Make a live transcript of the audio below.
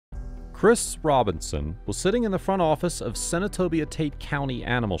Chris Robinson was sitting in the front office of Senatobia Tate County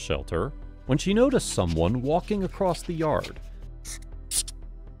Animal Shelter when she noticed someone walking across the yard.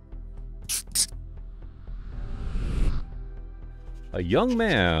 A young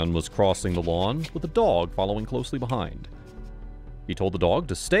man was crossing the lawn with a dog following closely behind. He told the dog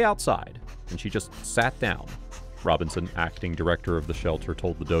to stay outside, and she just sat down. Robinson, acting director of the shelter,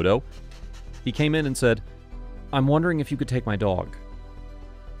 told the dodo. He came in and said, "I'm wondering if you could take my dog."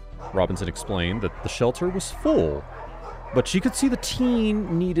 Robinson explained that the shelter was full, but she could see the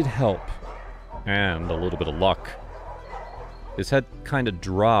teen needed help, and a little bit of luck. His head kind of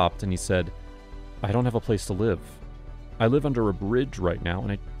dropped, and he said, "I don't have a place to live. I live under a bridge right now,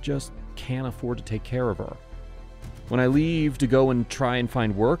 and I just can't afford to take care of her. When I leave to go and try and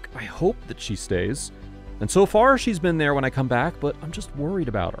find work, I hope that she stays. And so far, she's been there when I come back, but I'm just worried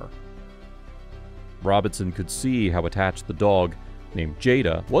about her." Robinson could see how attached the dog, named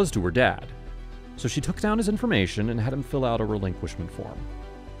Jada, was to her dad, so she took down his information and had him fill out a relinquishment form.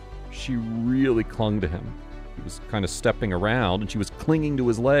 She really clung to him. He was kind of stepping around, and she was clinging to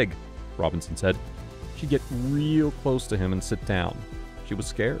his leg, Robinson said. She'd get real close to him and sit down. She was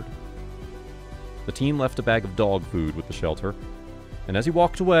scared. The teen left a bag of dog food with the shelter, and as he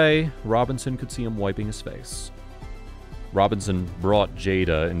walked away, Robinson could see him wiping his face. Robinson brought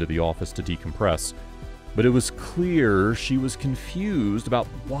Jada into the office to decompress, but it was clear she was confused about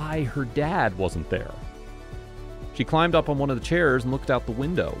why her dad wasn't there. She climbed up on one of the chairs and looked out the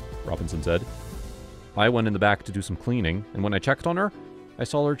window, Robinson said. "I went in the back to do some cleaning, and when I checked on her, I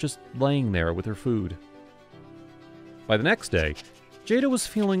saw her just laying there with her food." By the next day, Jada was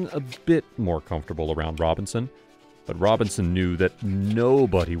feeling a bit more comfortable around Robinson, but Robinson knew that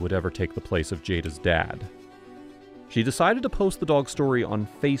nobody would ever take the place of Jada's dad. She decided to post the dog story on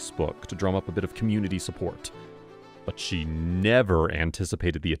Facebook to drum up a bit of community support, but she never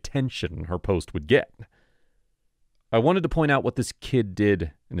anticipated the attention her post would get. "I wanted to point out what this kid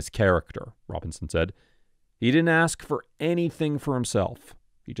did and his character," Robinson said. "He didn't ask for anything for himself.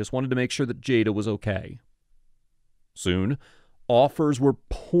 He just wanted to make sure that Jada was okay." Soon, offers were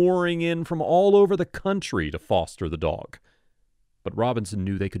pouring in from all over the country to foster the dog. But Robinson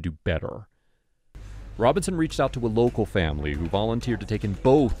knew they could do better. Robinson reached out to a local family who volunteered to take in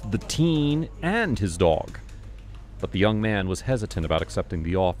both the teen and his dog. But the young man was hesitant about accepting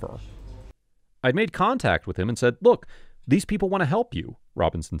the offer. "I'd made contact with him and said, 'Look, these people want to help you,'"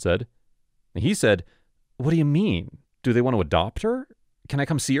 Robinson said. And he said, "What do you mean? Do they want to adopt her? Can I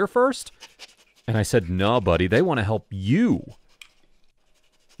come see her first?" And I said, "No, buddy, they want to help you."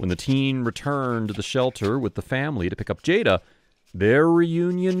 When the teen returned to the shelter with the family to pick up Jada, their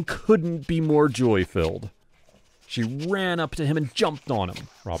reunion couldn't be more joy-filled. She ran up to him and jumped on him,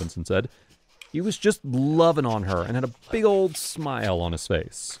 Robinson said. He was just loving on her and had a big old smile on his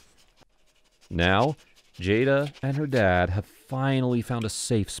face. Now, Jada and her dad have finally found a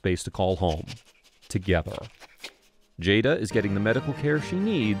safe space to call home, together. Jada is getting the medical care she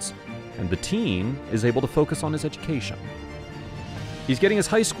needs, and the teen is able to focus on his education. He's getting his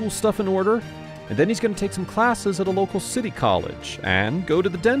high school stuff in order, and then he's going to take some classes at a local city college and go to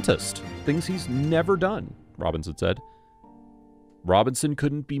the dentist, things he's never done, Robinson said. Robinson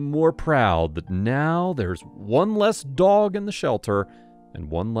couldn't be more proud that now there's one less dog in the shelter and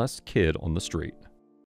one less kid on the street.